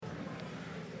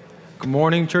Good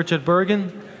morning, Church at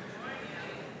Bergen.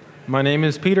 My name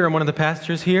is Peter. I'm one of the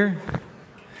pastors here.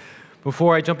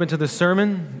 Before I jump into the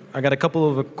sermon, I got a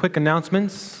couple of quick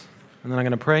announcements, and then I'm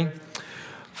going to pray.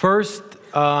 First,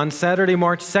 on Saturday,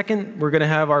 March 2nd, we're going to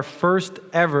have our first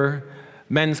ever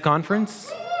men's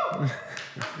conference.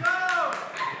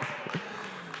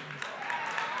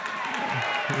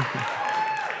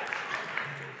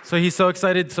 So he's so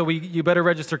excited, so you better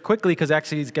register quickly because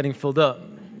actually he's getting filled up.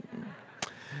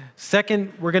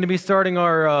 Second, we're going to be starting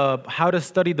our How to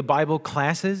Study the Bible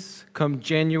classes come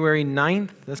January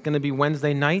 9th. That's going to be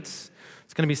Wednesday nights.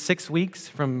 It's going to be 6 weeks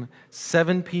from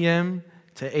 7 p.m.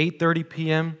 to 8:30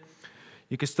 p.m.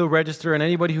 You can still register, and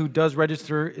anybody who does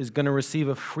register is going to receive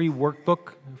a free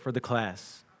workbook for the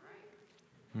class.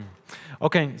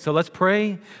 Okay, so let's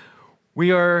pray.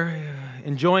 We are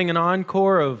enjoying an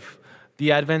encore of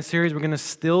the Advent series. We're going to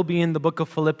still be in the book of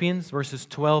Philippians, verses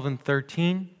 12 and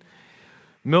 13.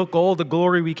 Milk all the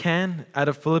glory we can out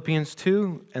of Philippians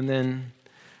 2, and then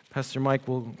Pastor Mike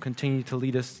will continue to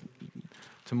lead us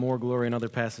to more glory in other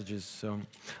passages. So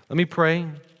let me pray,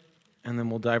 and then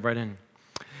we'll dive right in.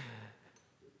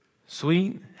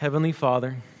 Sweet Heavenly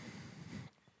Father,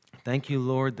 thank you,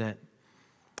 Lord, that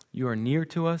you are near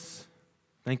to us.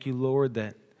 Thank you, Lord,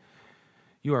 that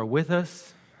you are with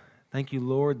us. Thank you,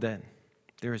 Lord, that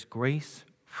there is grace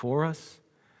for us,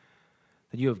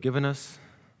 that you have given us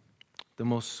the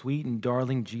most sweet and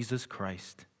darling Jesus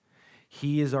Christ.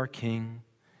 He is our King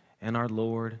and our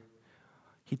Lord.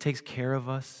 He takes care of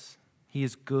us. He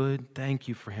is good. Thank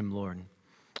you for him, Lord.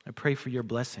 I pray for your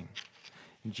blessing.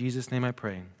 In Jesus' name I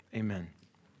pray. Amen.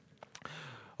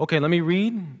 Okay, let me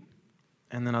read,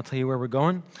 and then I'll tell you where we're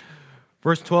going.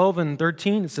 Verse 12 and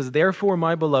 13, it says, "Therefore,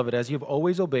 my beloved, as you have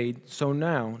always obeyed, so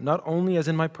now, not only as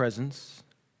in my presence,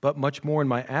 but much more in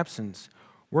my absence,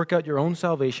 work out your own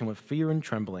salvation with fear and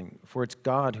trembling, for it's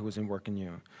God who is in work in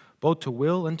you, both to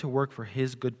will and to work for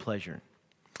his good pleasure."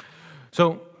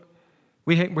 So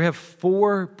we have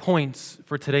 4 points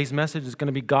for today's message. It's going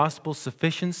to be gospel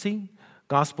sufficiency,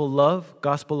 gospel love,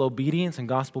 gospel obedience, and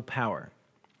gospel power.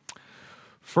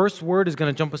 First word is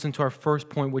going to jump us into our first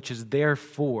point, which is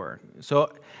therefore. So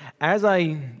as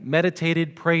I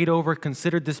meditated, prayed over,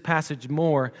 considered this passage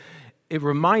more, it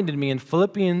reminded me in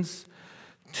Philippians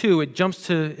 2, it jumps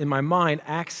to, in my mind,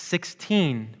 Acts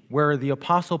 16, where the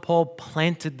Apostle Paul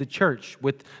planted the church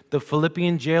with the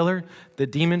Philippian jailer, the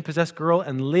demon-possessed girl,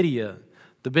 and Lydia,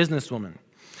 the businesswoman.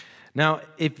 Now,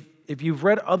 if you've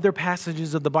read other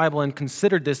passages of the Bible and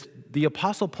considered this, the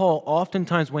Apostle Paul,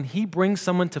 oftentimes when he brings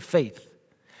someone to faith,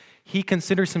 he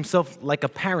considers himself like a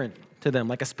parent to them,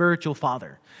 like a spiritual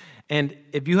father. And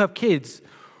if you have kids,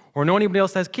 or know anybody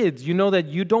else that has kids, you know that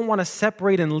you don't want to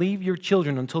separate and leave your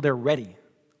children until they're ready,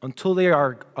 until they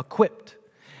are equipped.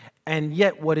 And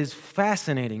yet what is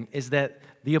fascinating is that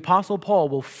the Apostle Paul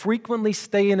will frequently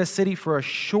stay in a city for a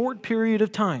short period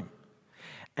of time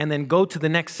and then go to the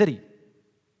next city.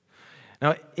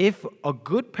 Now, if a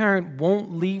good parent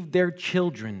won't leave their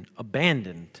children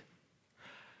abandoned,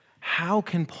 how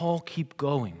can Paul keep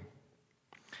going?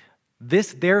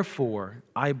 This, therefore,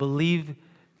 I believe,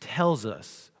 tells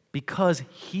us because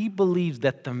he believes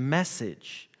that the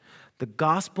message, the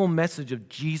gospel message of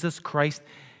Jesus Christ,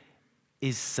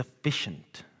 is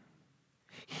sufficient.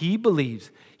 He believes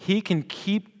he can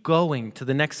keep going to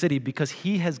the next city because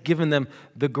he has given them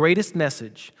the greatest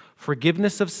message,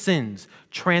 forgiveness of sins,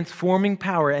 transforming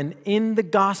power, and in the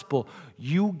gospel,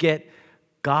 you get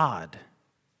God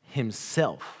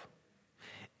himself.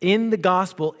 In the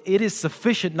gospel, it is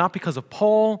sufficient not because of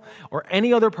Paul or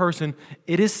any other person.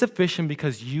 It is sufficient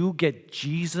because you get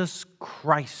Jesus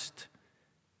Christ.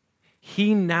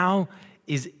 He now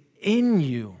is in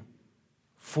you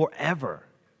forever.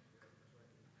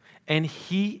 And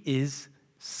he is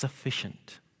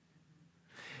sufficient.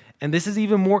 And this is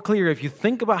even more clear if you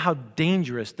think about how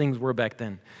dangerous things were back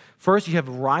then. First, you have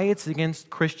riots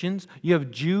against Christians. You have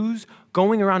Jews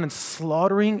going around and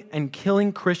slaughtering and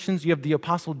killing Christians. You have the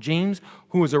Apostle James,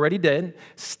 who is already dead.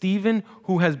 Stephen,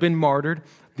 who has been martyred.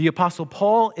 The Apostle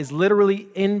Paul is literally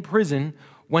in prison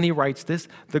when he writes this.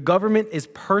 The government is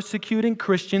persecuting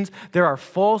Christians. There are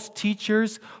false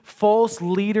teachers, false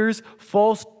leaders,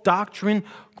 false doctrine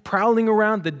prowling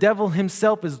around. The devil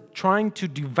himself is trying to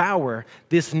devour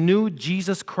this new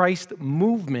Jesus Christ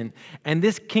movement, and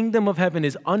this kingdom of heaven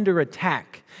is under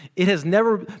attack.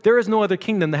 There is no other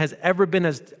kingdom that has ever been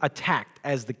as attacked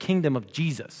as the kingdom of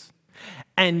Jesus.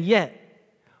 And yet,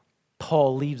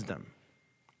 Paul leaves them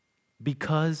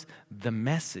because the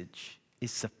message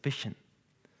is sufficient.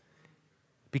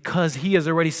 Because he has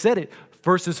already said it.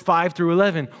 Verses 5 through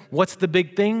 11. What's the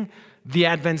big thing? the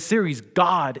Advent series,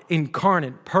 God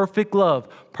incarnate, perfect love,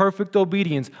 perfect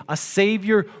obedience, a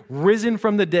Savior risen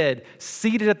from the dead,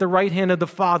 seated at the right hand of the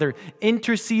Father,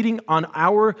 interceding on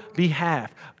our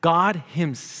behalf. God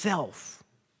himself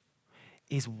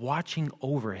is watching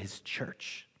over his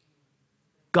church.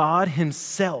 God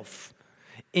himself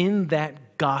in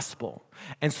that gospel.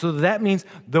 And so that means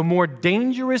the more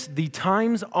dangerous the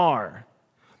times are,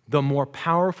 the more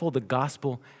powerful the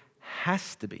gospel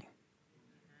has to be.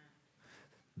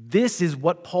 This is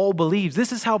what Paul believes.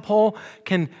 This is how Paul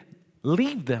can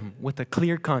leave them with a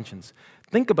clear conscience.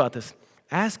 Think about this.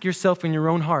 Ask yourself in your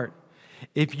own heart,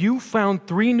 if you found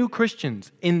 3 new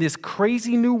Christians in this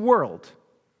crazy new world,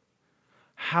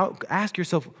 ask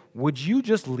yourself, would you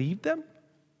just leave them?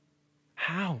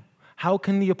 How? How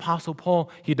can the Apostle Paul,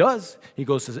 he does. He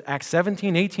goes to Acts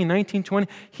 17, 18, 19, 20.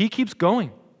 He keeps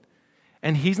going.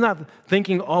 And he's not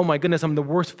thinking, oh my goodness, I'm the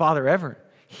worst father ever.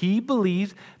 He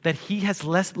believes that he has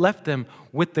left them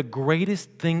with the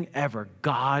greatest thing ever,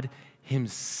 God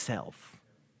himself.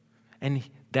 And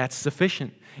that's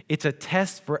sufficient. It's a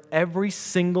test for every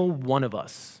single one of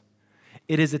us.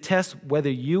 It is a test whether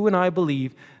you and I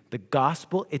believe the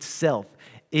gospel itself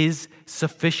is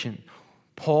sufficient.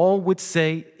 Paul would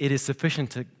say it is sufficient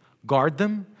to guard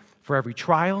them for every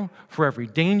trial, for every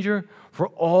danger, for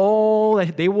all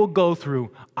that they will go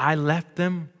through. I left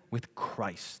them with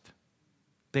Christ.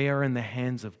 They are in the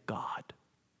hands of God.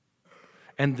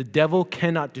 And the devil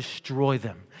cannot destroy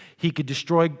them. He could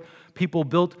destroy people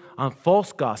built on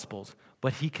false gospels,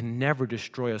 but he can never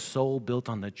destroy a soul built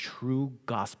on the true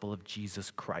gospel of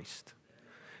Jesus Christ.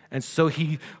 And so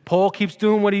Paul keeps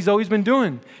doing what he's always been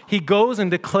doing. He goes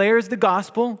and declares the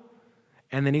gospel,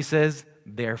 and then he says,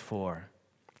 therefore.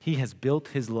 He has built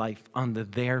his life on the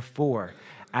therefore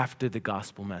after the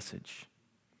gospel message.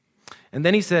 And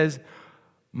then he says,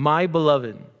 my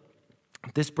beloved.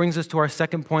 This brings us to our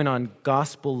second point on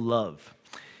gospel love.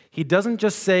 He doesn't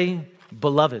just say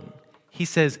beloved. He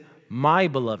says, my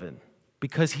beloved,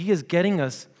 because he is getting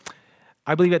us,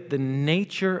 I believe, at the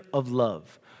nature of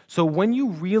love. So when you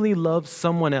really love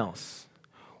someone else,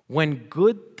 when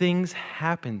good things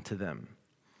happen to them,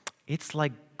 it's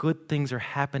like good things are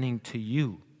happening to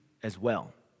you as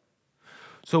well.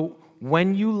 So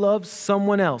when you love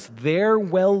someone else, their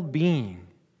well-being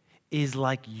is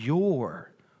like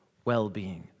your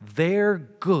well-being. Their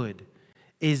good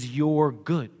is your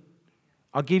good.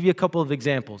 I'll give you a couple of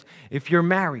examples. If you're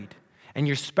married and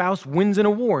your spouse wins an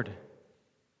award,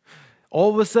 all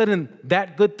of a sudden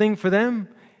that good thing for them,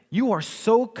 you are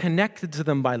so connected to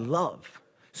them by love,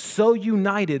 so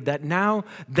united that now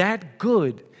that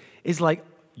good is like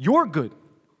your good.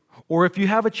 Or if you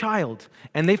have a child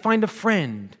and they find a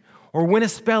friend or win a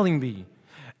spelling bee,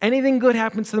 anything good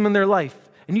happens to them in their life,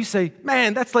 and you say,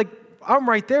 man, that's like, I'm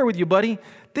right there with you, buddy.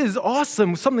 This is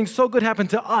awesome. Something so good happened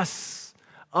to us.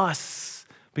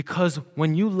 Because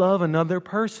when you love another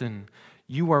person,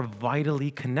 you are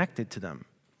vitally connected to them.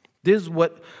 This is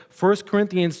what 1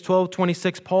 Corinthians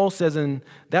 12:26, Paul says in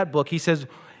that book. He says,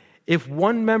 if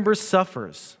one member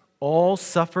suffers, all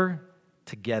suffer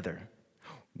together.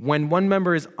 When one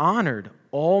member is honored,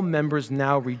 all members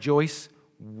now rejoice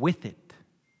with it.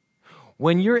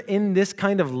 When you're in this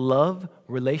kind of love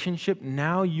relationship,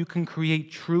 now you can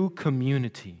create true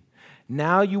community.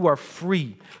 Now you are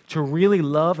free to really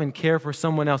love and care for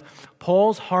someone else.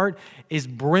 Paul's heart is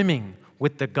brimming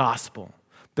with the gospel.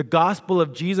 The gospel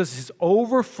of Jesus is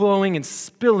overflowing and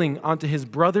spilling onto his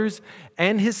brothers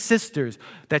and his sisters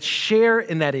that share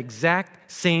in that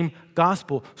exact same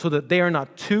gospel, so that they are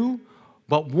not two,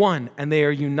 but one, and they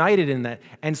are united in that.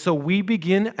 And so we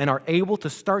begin and are able to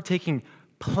start taking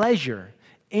pleasure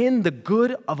in the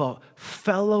good of a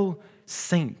fellow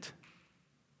saint.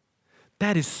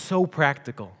 That is so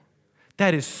practical.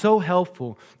 That is so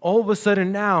helpful. All of a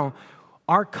sudden now,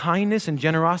 our kindness and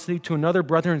generosity to another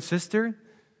brother and sister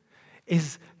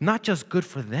is not just good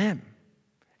for them.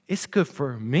 It's good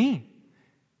for me.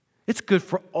 It's good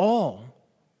for all.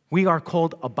 We are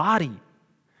called a body.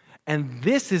 And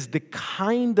this is the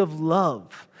kind of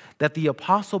love that the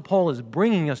Apostle Paul is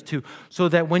bringing us to, so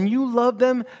that when you love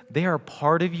them, they are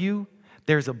part of you.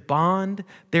 There's a bond.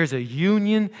 There's a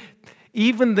union.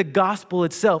 Even the gospel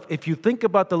itself, if you think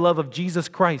about the love of Jesus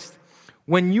Christ,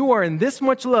 when you are in this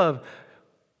much love,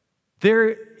 there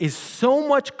is so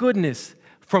much goodness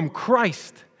from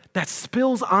Christ that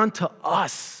spills onto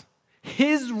us.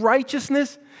 His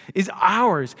righteousness is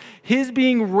ours. His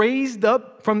being raised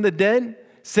up from the dead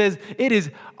says it is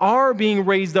our being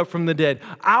raised up from the dead,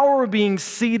 our being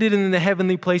seated in the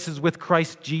heavenly places with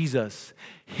Christ Jesus.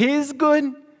 His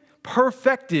good,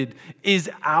 perfected,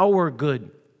 is our good.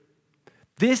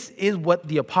 This is what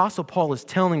the Apostle Paul is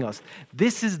telling us.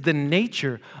 This is the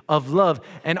nature of love.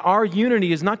 And our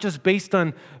unity is not just based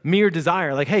on mere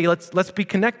desire, like, hey, let's be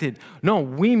connected. No,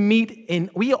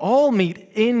 we all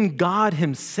meet in God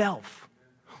himself.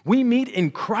 We meet in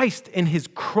Christ, in his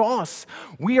cross.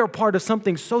 We are part of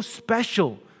something so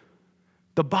special.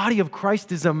 The body of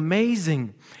Christ is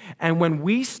amazing. And when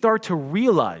we start to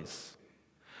realize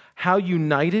how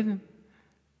united,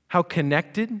 how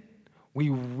connected we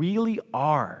really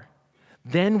are,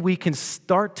 then we can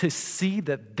start to see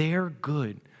that their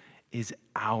good is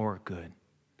our good.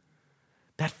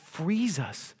 That frees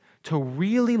us to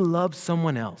really love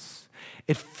someone else.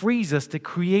 It frees us to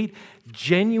create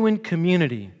genuine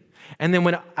community. And then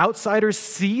when outsiders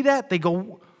see that, they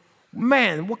go,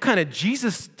 man, what kind of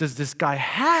Jesus does this guy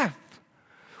have?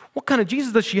 What kind of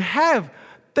Jesus does she have?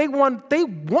 They want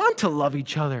to love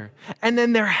each other. And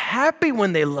then they're happy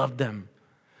when they love them.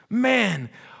 Man,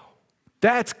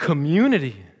 that's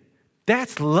community.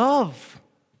 That's love.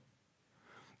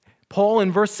 Paul in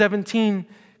verse 17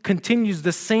 continues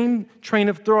the same train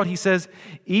of thought. He says,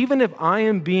 even if I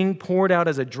am being poured out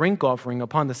as a drink offering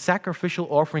upon the sacrificial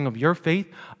offering of your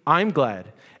faith, I'm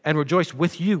glad and rejoice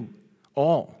with you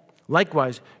all.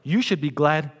 Likewise, you should be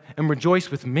glad and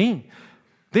rejoice with me.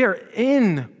 They are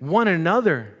in one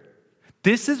another.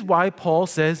 This is why Paul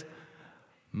says,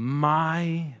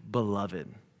 my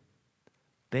beloved.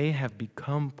 They have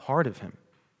become part of him.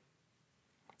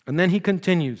 And then he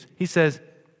continues. He says,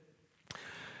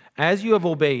 as you have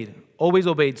always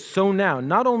obeyed, so now,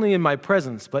 not only in my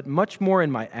presence, but much more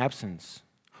in my absence,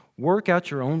 work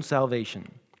out your own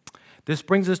salvation. This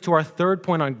brings us to our third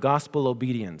point on gospel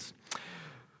obedience.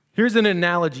 Here's an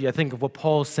analogy, I think, of what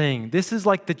Paul is saying. This is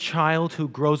like the child who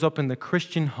grows up in the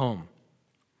Christian home.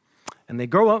 And they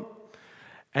grow up,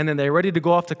 and then they're ready to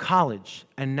go off to college,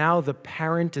 and now the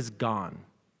parent is gone.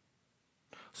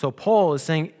 So Paul is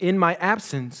saying, in my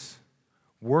absence,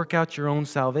 work out your own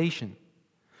salvation.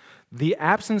 The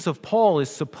absence of Paul is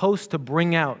supposed to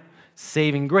bring out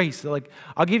saving grace. Like,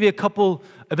 I'll give you a couple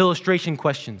of illustration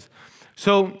questions.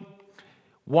 So,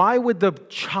 why would the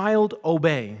child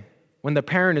obey when the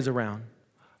parent is around,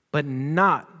 but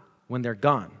not when they're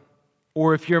gone?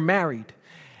 Or if you're married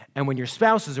and when your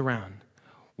spouse is around,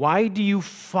 why do you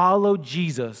follow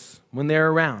Jesus when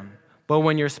they're around, but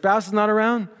when your spouse is not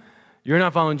around, you're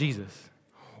not following Jesus?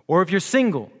 Or if you're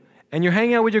single and you're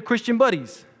hanging out with your Christian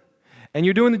buddies and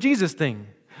you're doing the Jesus thing,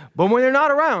 but when they're not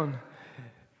around,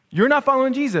 you're not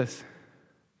following Jesus.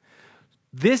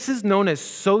 This is known as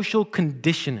social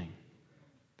conditioning.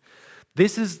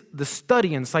 This is the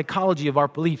study and psychology of our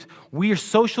beliefs. We are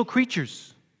social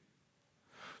creatures.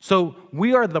 So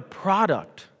we are the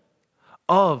product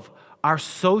of our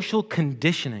social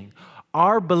conditioning.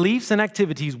 Our beliefs and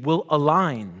activities will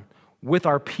align with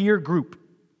our peer group.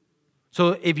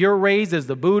 So if you're raised as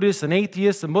the Buddhist, an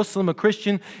atheist, a Muslim, a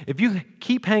Christian, if you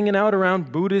keep hanging out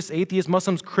around Buddhists, atheists,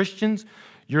 Muslims, Christians,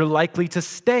 you're likely to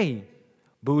stay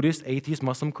Buddhist, atheist,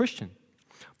 Muslim, Christian.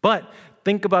 But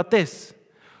think about this.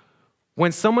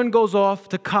 When someone goes off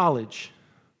to college,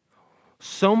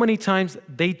 so many times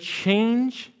they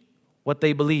change what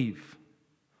they believe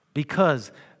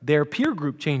because their peer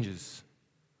group changes.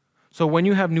 So when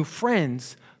you have new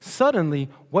friends, suddenly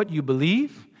what you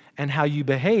believe and how you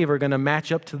behave are going to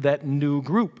match up to that new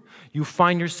group. You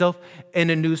find yourself in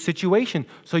a new situation,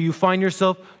 so you find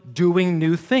yourself doing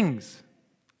new things.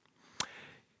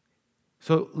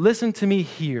 So listen to me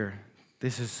here.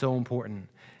 This is so important.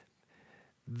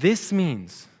 This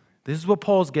is what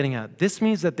Paul's getting at. This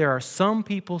means that there are some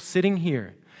people sitting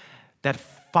here that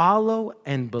follow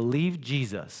and believe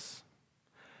Jesus,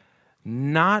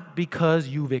 not because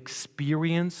you've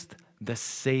experienced the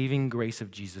saving grace of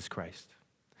Jesus Christ.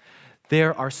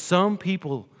 There are some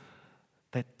people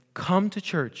that come to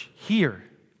church here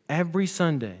every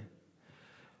Sunday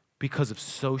because of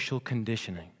social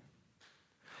conditioning.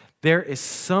 There is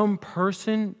some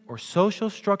person or social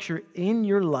structure in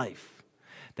your life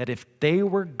that if they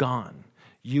were gone,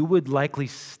 you would likely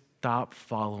stop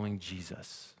following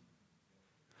Jesus.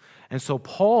 And so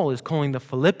Paul is calling the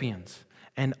Philippians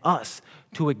and us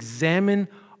to examine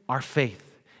our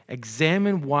faith,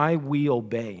 examine why we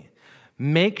obey.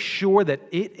 Make sure that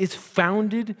it is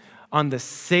founded on the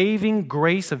saving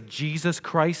grace of Jesus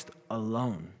Christ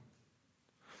alone.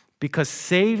 Because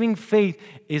saving faith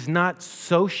is not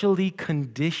socially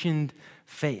conditioned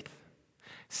faith.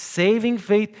 Saving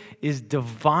faith is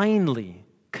divinely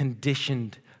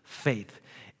conditioned faith.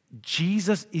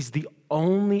 Jesus is the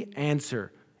only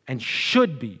answer and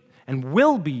should be and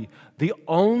will be the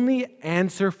only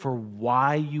answer for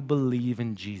why you believe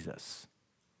in Jesus.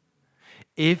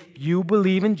 If you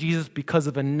believe in Jesus because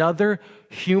of another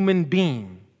human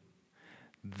being,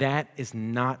 that is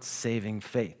not saving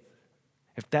faith.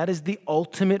 If that is the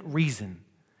ultimate reason,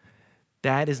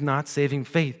 that is not saving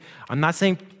faith. I'm not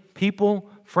saying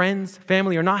people, friends,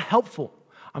 family are not helpful.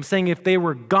 I'm saying if they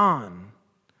were gone,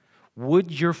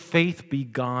 would your faith be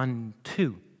gone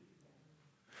too?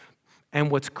 And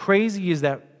what's crazy is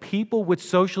that people with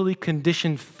socially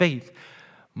conditioned faith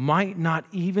might not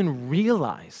even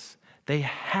realize they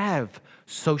have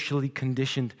socially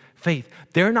conditioned faith.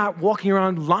 They're not walking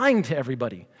around lying to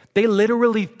everybody. They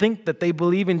literally think that they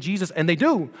believe in Jesus, and they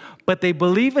do, but they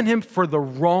believe in him for the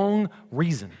wrong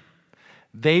reason.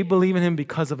 They believe in him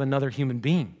because of another human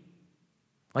being.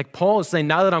 Like Paul is saying,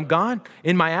 now that I'm gone,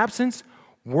 in my absence,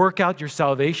 work out your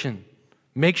salvation.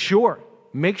 Make sure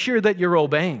that you're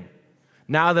obeying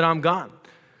now that I'm gone.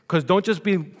 Because don't just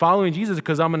be following Jesus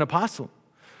because I'm an apostle.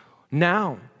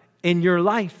 Now, in your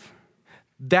life,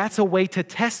 that's a way to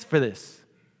test for this.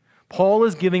 Paul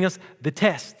is giving us the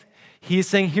test. He is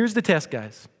saying, here's the test,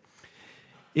 guys.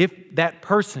 If that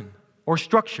person or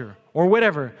structure or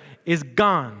whatever is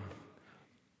gone,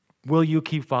 will you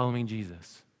keep following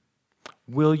Jesus?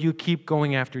 Will you keep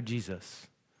going after Jesus?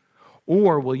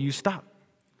 Or will you stop?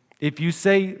 If you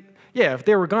say, yeah, if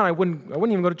they were gone, I wouldn't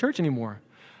even go to church anymore.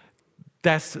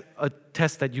 That's a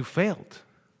test that you failed.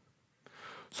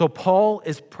 So Paul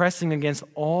is pressing against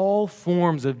all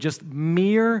forms of just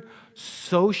mere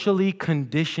socially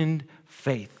conditioned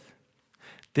faith.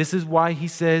 This is why he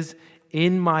says,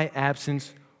 in my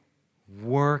absence,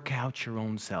 work out your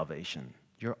own salvation.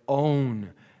 Your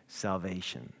own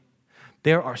salvation.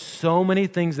 There are so many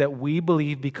things that we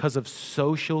believe because of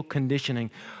social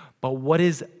conditioning. But what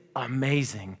is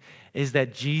amazing is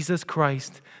that Jesus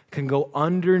Christ can go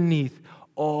underneath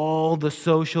all the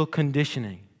social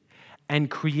conditioning and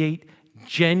create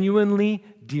genuinely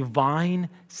divine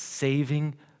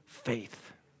saving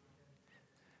faith.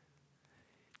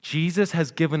 Jesus has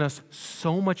given us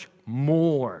so much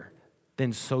more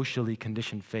than socially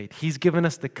conditioned faith. He's given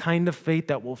us the kind of faith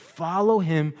that will follow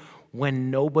him when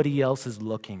nobody else is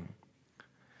looking.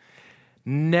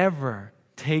 Never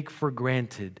take for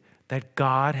granted that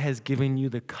God has given you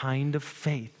the kind of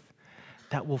faith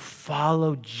that will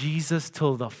follow Jesus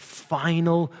till the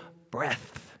final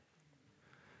breath,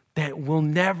 that will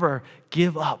never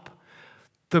give up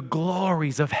the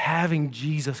glories of having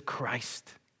Jesus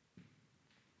Christ.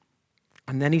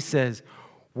 And then he says,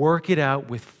 work it out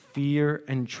with fear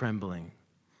and trembling.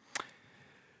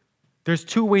 There's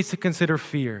two ways to consider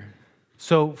fear.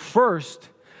 So first,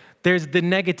 there's the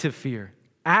negative fear,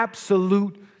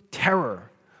 absolute terror.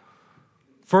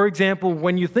 For example,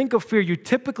 when you think of fear, you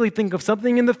typically think of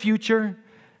something in the future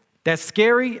that's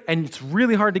scary and it's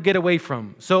really hard to get away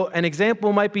from. So an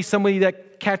example might be somebody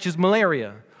that catches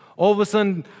malaria. All of a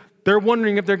sudden, they're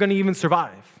wondering if they're going to even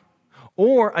survive.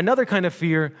 Or another kind of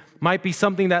fear might be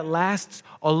something that lasts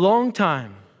a long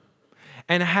time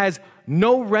and has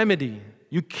no remedy.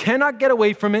 You cannot get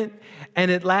away from it,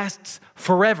 and it lasts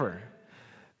forever.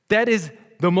 That is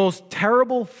the most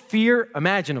terrible fear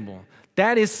imaginable.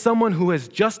 That is someone who has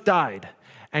just died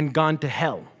and gone to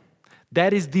hell.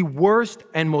 That is the worst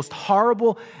and most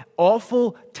horrible,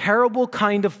 awful, terrible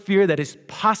kind of fear that is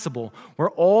possible, where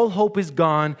all hope is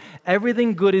gone,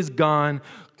 everything good is gone.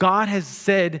 God has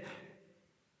said,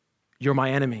 you're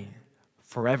my enemy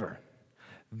forever.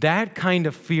 That kind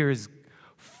of fear is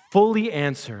fully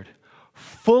answered,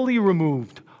 fully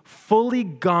removed, fully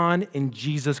gone in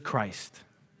Jesus Christ.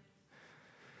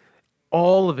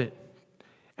 All of it.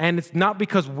 And it's not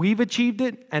because we've achieved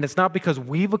it, and it's not because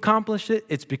we've accomplished it.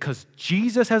 It's because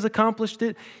Jesus has accomplished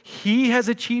it. He has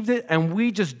achieved it, and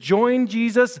we just join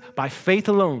Jesus by faith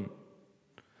alone.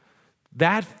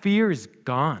 That fear is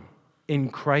gone in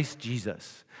Christ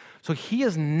Jesus. So he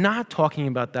is not talking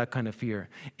about that kind of fear.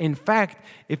 In fact,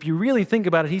 if you really think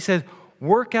about it, he says,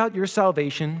 work out your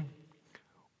salvation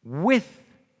with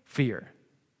fear.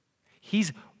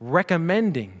 He's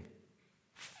recommending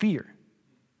fear.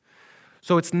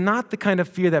 So it's not the kind of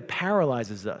fear that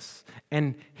paralyzes us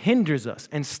and hinders us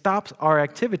and stops our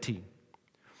activity.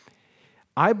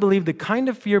 I believe the kind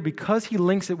of fear, because he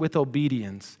links it with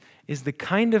obedience, is the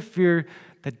kind of fear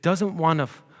that doesn't want to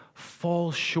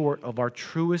fall short of our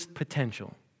truest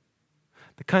potential.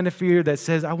 The kind of fear that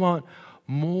says, I want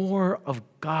more of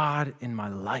God in my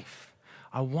life.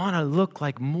 I want to look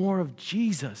like more of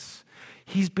Jesus.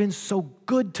 He's been so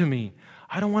good to me.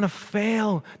 I don't want to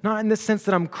fail, not in the sense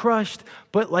that I'm crushed,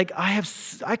 but like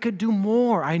I could do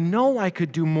more. I know I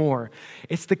could do more.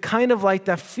 It's the kind of life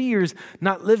that fears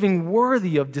not living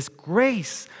worthy of this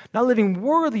grace, not living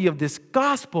worthy of this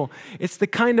gospel. It's the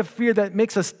kind of fear that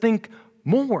makes us think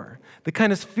more. The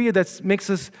kind of fear that makes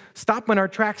us stop in our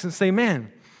tracks and say,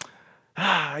 man,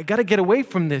 I got to get away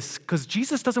from this because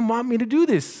Jesus doesn't want me to do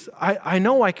this. I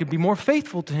know I could be more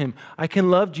faithful to him. I can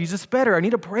love Jesus better. I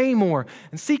need to pray more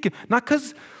and seek him. Not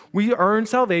because we earn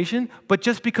salvation, but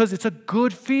just because it's a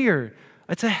good fear.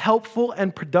 It's a helpful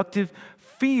and productive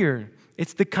fear.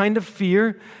 It's the kind of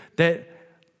fear that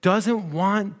doesn't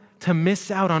want to miss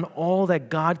out on all that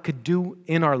God could do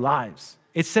in our lives.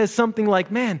 It says something like,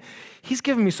 man, he's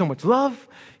given me so much love.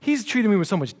 He's treated me with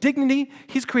so much dignity.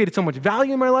 He's created so much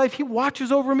value in my life. He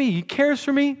watches over me. He cares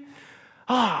for me.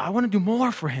 I want to do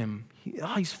more for him.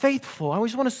 He's faithful. I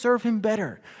always want to serve him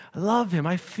better. I love him.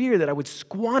 I fear that I would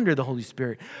squander the Holy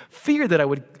Spirit. Fear that I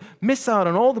would miss out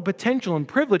on all the potential and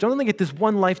privilege. I only get this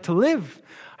one life to live.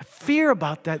 I fear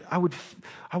about that. I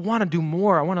want to do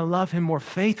more. I want to love him more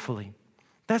faithfully.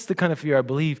 That's the kind of fear I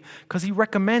believe because he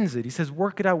recommends it. He says,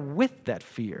 work it out with that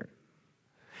fear.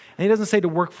 And he doesn't say to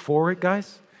work for it,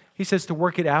 guys. He says to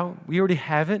work it out. We already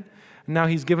have it. And now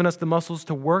he's given us the muscles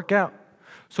to work out.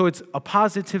 So it's a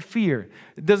positive fear.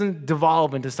 It doesn't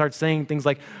devolve into start saying things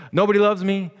like, nobody loves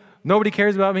me, nobody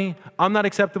cares about me, I'm not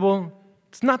acceptable.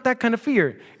 It's not that kind of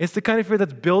fear. It's the kind of fear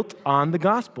that's built on the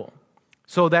gospel.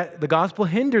 So that the gospel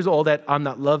hinders all that I'm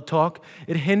not loved talk.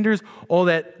 It hinders all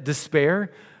that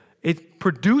despair.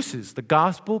 The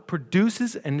gospel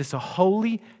produces, and it's a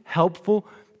holy, helpful,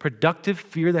 productive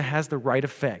fear that has the right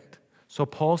effect. So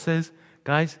Paul says,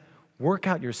 guys, work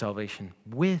out your salvation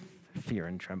with fear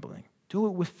and trembling. Do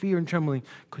it with fear and trembling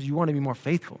because you want to be more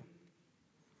faithful.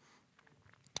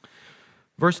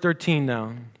 Verse 13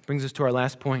 now brings us to our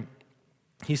last point.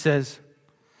 He says,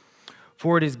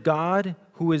 for it is God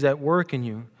who is at work in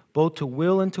you, both to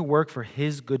will and to work for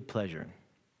his good pleasure.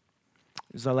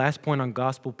 This is our last point on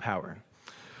gospel power.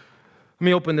 Let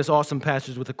me open this awesome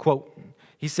passage with a quote.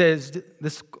 He says,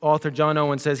 this author, John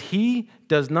Owen, says, he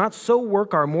does not so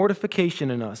work our mortification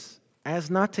in us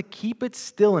as not to keep it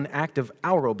still an act of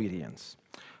our obedience.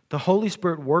 The Holy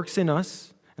Spirit works in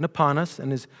us and upon us,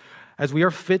 and as we are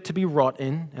fit to be wrought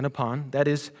in and upon, that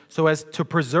is, so as to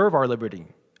preserve our liberty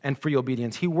and free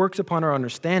obedience. He works upon our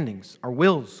understandings, our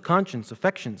wills, conscience,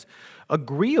 affections,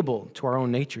 agreeable to our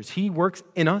own natures. He works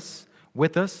in us,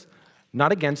 with us,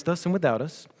 not against us and without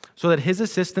us, so that his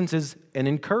assistance is an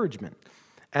encouragement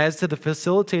as to the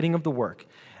facilitating of the work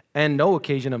and no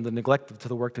occasion of the neglect to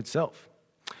the work itself.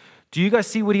 Do you guys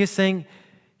see what he is saying?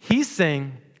 He's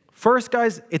saying, first,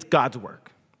 guys, it's God's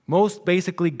work. Most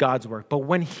basically God's work. But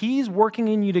when he's working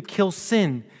in you to kill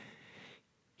sin,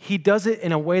 he does it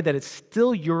in a way that it's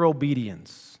still your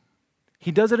obedience.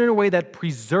 He does it in a way that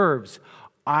preserves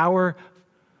our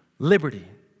liberty,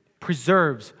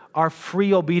 preserves our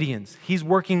free obedience. He's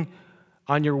working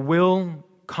on your will,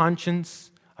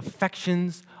 conscience,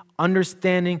 affections,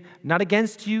 understanding, not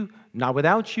against you, not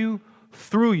without you,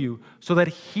 through you, so that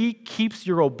he keeps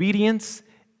your obedience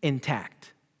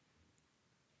intact.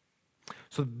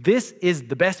 So this is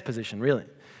the best position, really.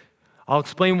 I'll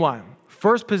explain why.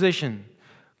 First position,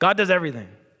 God does everything.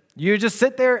 You just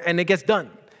sit there and it gets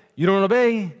done. You don't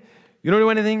obey, you don't do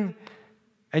anything,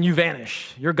 and you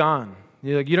vanish. You're gone.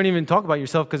 You don't even talk about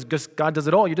yourself because just God does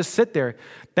it all. You just sit there.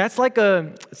 It's like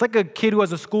a kid who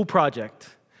has a school project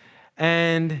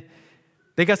and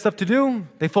they got stuff to do.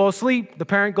 They fall asleep. The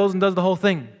parent goes and does the whole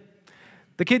thing.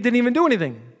 The kid didn't even do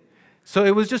anything. So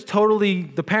it was just totally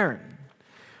the parent.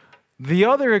 The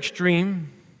other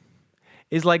extreme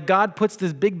is like God puts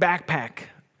this big backpack,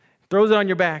 throws it on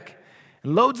your back,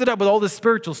 and loads it up with all this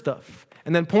spiritual stuff,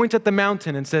 and then points at the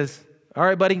mountain and says, all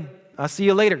right, buddy, I'll see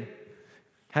you later.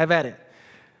 Have at it.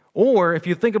 Or if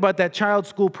you think about that child's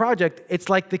school project, it's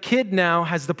like the kid now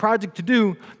has the project to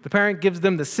do. The parent gives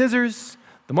them the scissors,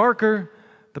 the marker,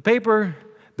 the paper,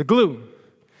 the glue.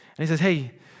 And he says,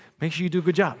 hey, make sure you do a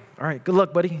good job. All right, good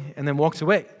luck, buddy. And then walks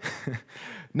away.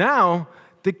 Now,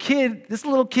 this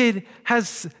little kid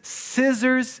has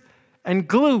scissors and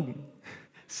glue.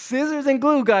 Scissors and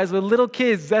glue, guys, with little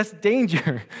kids. That's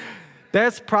danger.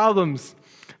 That's problems.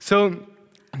 So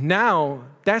now,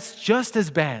 that's just as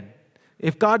bad.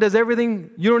 If God does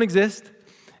everything, you don't exist.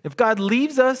 If God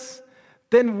leaves us,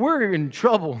 then we're in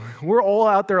trouble. We're all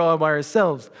out there all by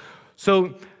ourselves.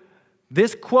 So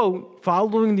this quote,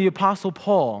 following the Apostle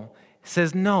Paul,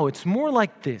 says, no, it's more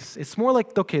like this. It's more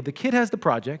like, okay, the kid has the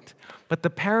project, but the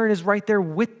parent is right there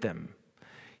with them.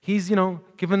 He's,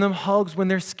 giving them hugs when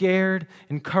they're scared,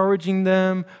 encouraging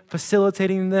them,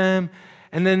 facilitating them.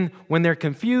 And then when they're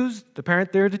confused, the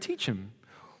parent there to teach them.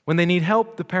 When they need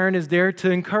help, the parent is there to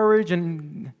encourage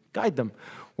and guide them.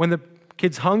 When the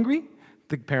kid's hungry,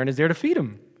 the parent is there to feed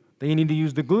them. They need to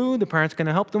use the glue, the parent's going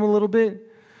to help them a little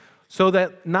bit. So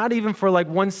that not even for like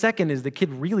 1 second is the kid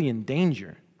really in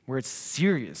danger, where it's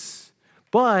serious.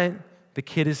 But the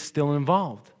kid is still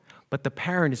involved. But the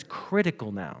parent is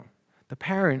critical now.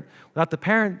 Without the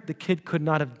parent, the kid could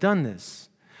not have done this.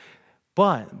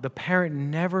 But the parent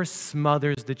never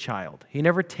smothers the child. He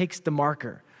never takes the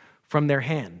marker from their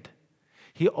hand.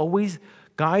 He always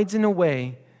guides in a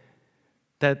way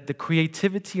that the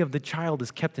creativity of the child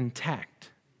is kept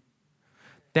intact.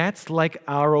 That's like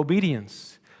our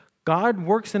obedience. God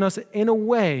works in us in a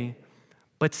way,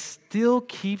 but still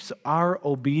keeps our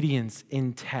obedience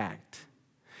intact.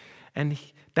 And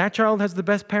that child has the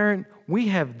best parent. We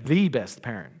have the best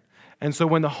parent. And so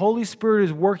when the Holy Spirit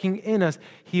is working in us,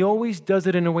 he always does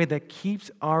it in a way that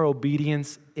keeps our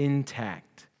obedience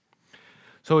intact.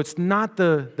 So it's not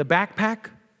the backpack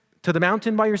to the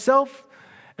mountain by yourself,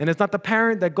 and it's not the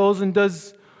parent that goes and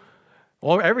does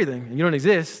everything, and you don't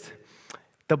exist.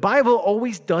 The Bible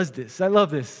always does this. I love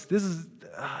this.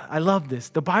 I love this.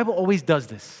 The Bible always does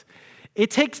this. It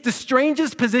takes the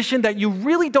strangest position that you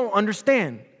really don't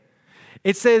understand.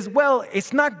 It says, well,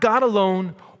 it's not God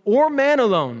alone or man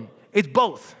alone. It's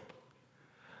both.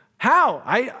 How?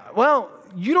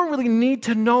 You don't really need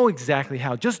to know exactly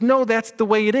how. Just know that's the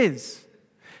way it is.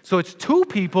 So it's two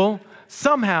people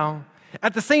somehow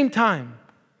at the same time.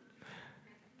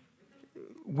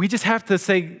 We just have to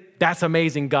say, that's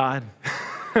amazing, God.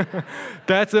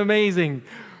 That's amazing.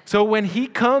 So when he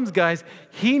comes, guys,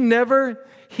 he never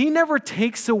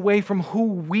takes away from who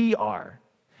we are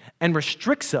and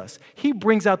restricts us. He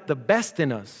brings out the best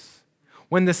in us.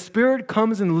 When the Spirit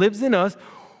comes and lives in us,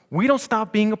 we don't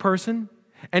stop being a person,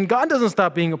 and God doesn't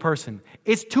stop being a person.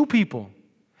 It's two people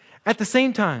at the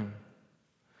same time.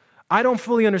 I don't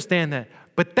fully understand that,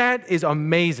 but that is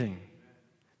amazing.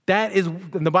 That is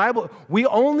in the Bible. We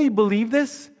only believe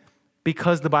this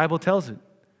because the Bible tells it.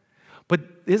 But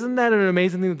isn't that an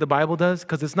amazing thing that the Bible does?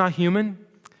 Because it's not human.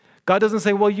 God doesn't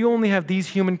say, well, you only have these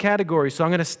human categories, so I'm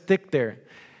going to stick there.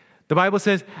 The Bible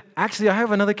says, actually, I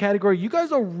have another category. You guys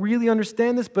don't really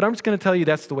understand this, but I'm just going to tell you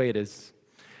that's the way it is.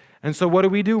 And so what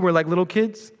do? We're like little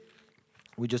kids.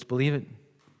 We just believe it.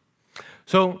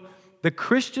 So the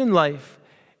Christian life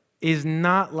is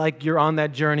not like you're on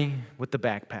that journey with the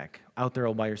backpack out there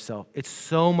all by yourself. It's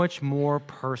so much more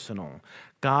personal.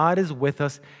 God is with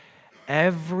us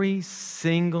every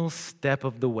single step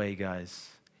of the way, guys.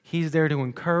 He's there to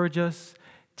encourage us,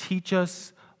 teach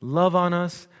us, love on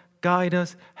us, guide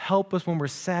us, help us when we're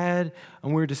sad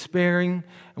and we're despairing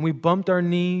and we bumped our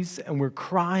knees and we're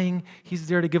crying. He's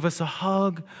there to give us a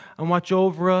hug and watch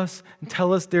over us and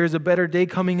tell us there's a better day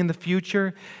coming in the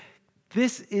future.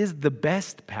 This is the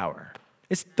best power.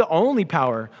 It's the only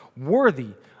power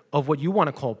worthy of what you want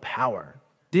to call power.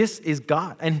 This is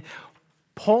God. And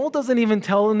Paul doesn't even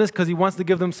tell them this because he wants to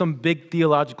give them some big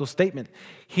theological statement.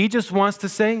 He just wants to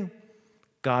say,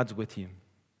 God's with you.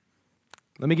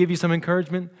 Let me give you some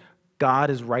encouragement.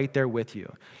 God is right there with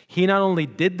you. He not only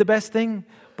did the best thing,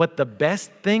 but the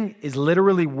best thing is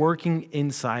literally working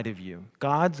inside of you.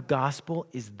 God's gospel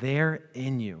is there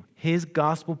in you. His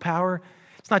gospel power,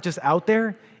 it's not just out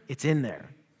there, it's in there.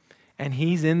 And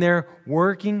he's in there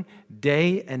working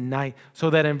day and night. So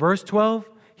that in verse 12,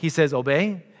 he says,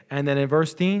 obey. And then in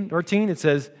verse 13, it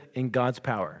says, in God's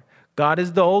power. God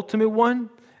is the ultimate one,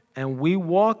 and we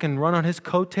walk and run on his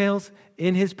coattails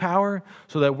in his power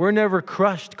so that we're never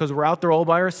crushed because we're out there all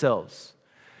by ourselves.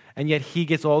 And yet he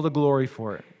gets all the glory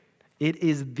for it. It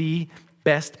is the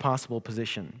best possible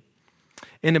position.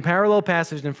 In a parallel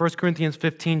passage in 1 Corinthians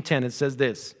 15:10, it says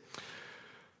this,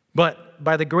 but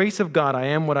by the grace of God I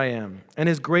am what I am, and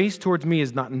his grace towards me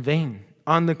is not in vain.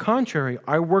 On the contrary,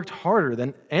 I worked harder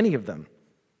than any of them,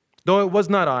 though it was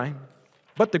not I,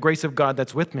 but the grace of God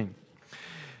that's with me.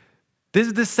 This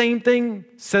is the same thing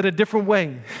said a different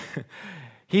way.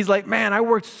 He's like, man, I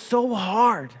worked so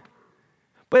hard.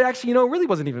 But actually, it really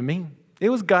wasn't even me. It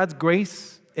was God's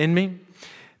grace in me.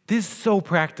 This is so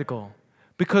practical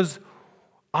because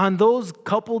on those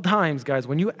couple times, guys,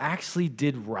 when you actually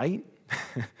did right,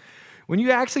 when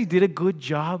you actually did a good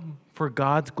job for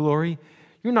God's glory,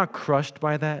 you're not crushed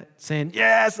by that, saying,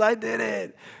 yes, I did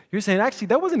it. You're saying, actually,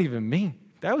 that wasn't even me.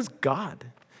 That was God.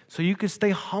 So you could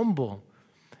stay humble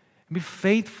and be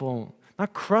faithful,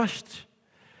 not crushed.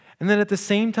 And then at the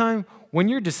same time, when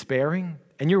you're despairing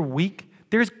and you're weak,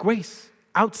 there's grace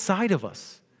outside of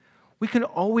us. We can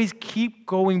always keep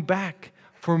going back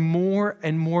for more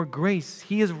and more grace.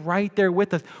 He is right there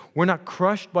with us. We're not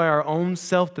crushed by our own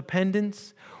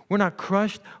self-dependence. We're not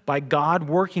crushed by God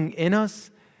working in us.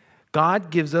 God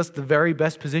gives us the very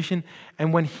best position.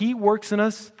 And when he works in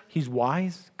us, he's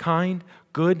wise, kind,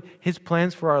 good. His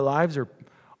plans for our lives are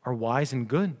wise and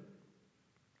good.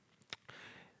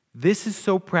 This is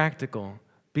so practical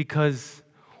because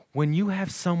when you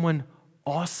have someone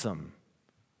awesome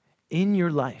in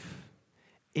your life,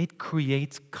 it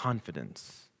creates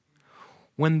confidence.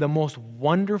 When the most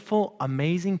wonderful,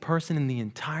 amazing person in the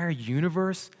entire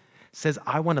universe says,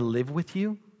 I want to live with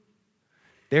you,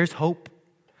 there's hope,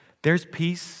 there's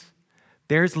peace,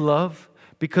 there's love.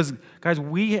 Because, guys,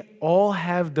 we all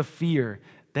have the fear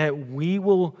that we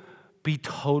will be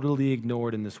totally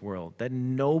ignored in this world, that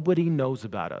nobody knows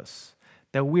about us,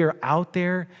 that we are out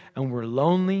there and we're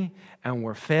lonely and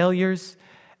we're failures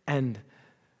and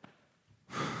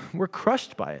we're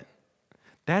crushed by it.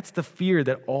 That's the fear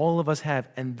that all of us have.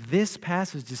 And this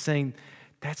passage is saying,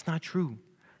 that's not true.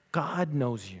 God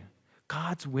knows you.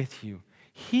 God's with you.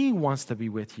 He wants to be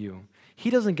with you. He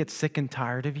doesn't get sick and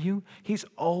tired of you. He's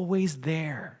always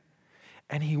there.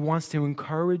 And he wants to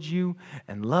encourage you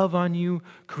and love on you,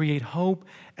 create hope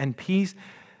and peace.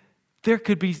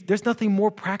 There's nothing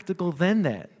more practical than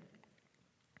that.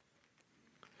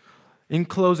 In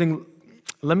closing,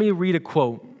 let me read a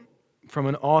quote from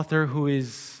an author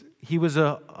he was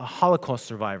a Holocaust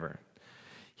survivor.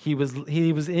 He was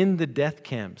in the death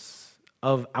camps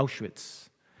of Auschwitz,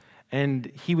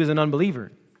 and he was an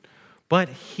unbeliever. But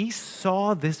he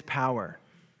saw this power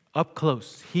up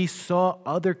close. He saw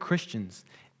other Christians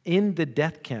in the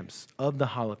death camps of the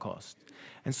Holocaust.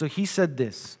 And so he said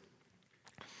this,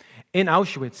 in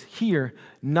Auschwitz, here,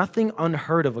 nothing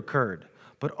unheard of occurred,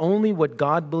 but only what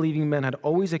God-believing men had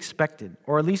always expected,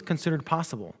 or at least considered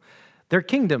possible. Their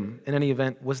kingdom, in any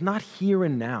event, was not here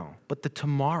and now, but the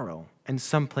tomorrow and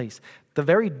someplace, the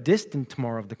very distant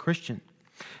tomorrow of the Christian.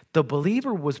 The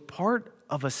believer was part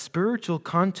of a spiritual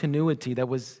continuity that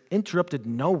was interrupted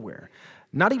nowhere,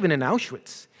 not even in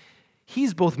Auschwitz.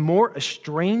 He's both more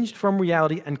estranged from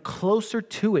reality and closer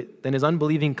to it than his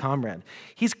unbelieving comrade.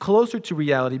 He's closer to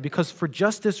reality because for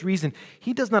just this reason,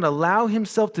 he does not allow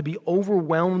himself to be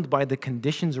overwhelmed by the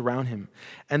conditions around him,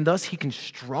 and thus he can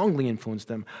strongly influence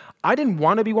them. I didn't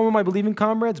want to be one of my believing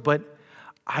comrades, but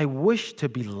I wish to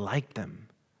be like them,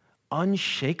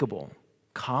 unshakable,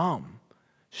 calm,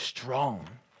 strong.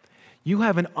 You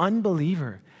have an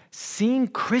unbeliever seeing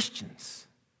Christians,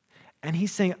 and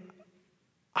he's saying,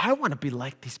 I want to be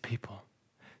like these people.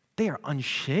 They are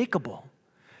unshakable.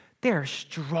 They are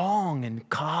strong and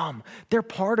calm. They're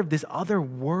part of this other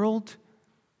world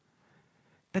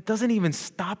that doesn't even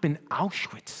stop in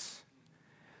Auschwitz.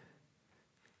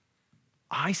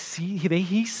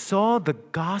 He saw the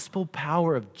gospel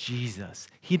power of Jesus.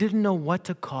 He didn't know what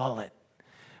to call it,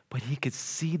 but he could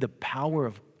see the power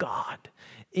of God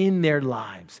in their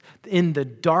lives. In the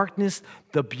darkness,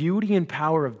 the beauty and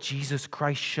power of Jesus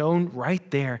Christ shone right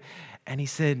there. And he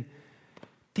said,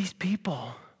 these people,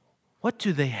 what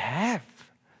do they have?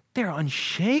 They're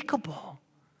unshakable.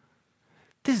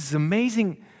 This is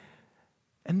amazing.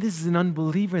 And this is an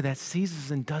unbeliever that sees this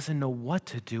and doesn't know what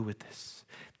to do with this.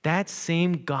 That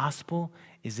same gospel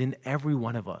is in every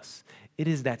one of us. It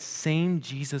is that same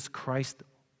Jesus Christ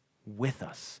with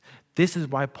us. This is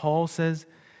why Paul says,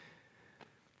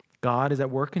 God is at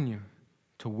work in you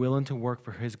to will and to work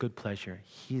for his good pleasure.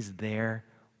 He's there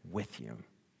with you.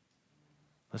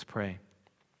 Let's pray.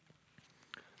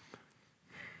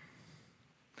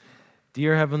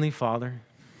 Dear Heavenly Father,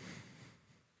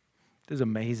 this is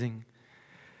amazing.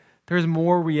 There's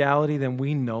more reality than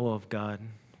we know of, God.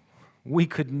 We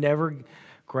could never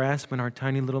grasp in our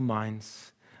tiny little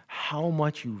minds how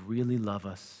much you really love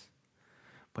us.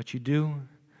 But you do.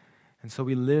 And so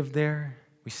we live there,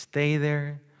 we stay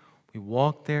there, we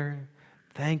walk there.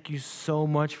 Thank you so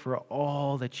much for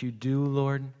all that you do,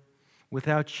 Lord.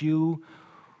 Without you,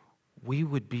 we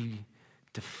would be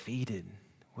defeated.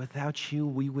 Without you,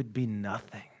 we would be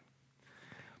nothing.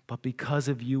 But because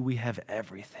of you, we have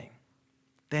everything.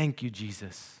 Thank you,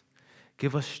 Jesus.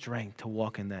 Give us strength to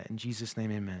walk in that. In Jesus'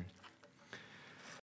 name, amen.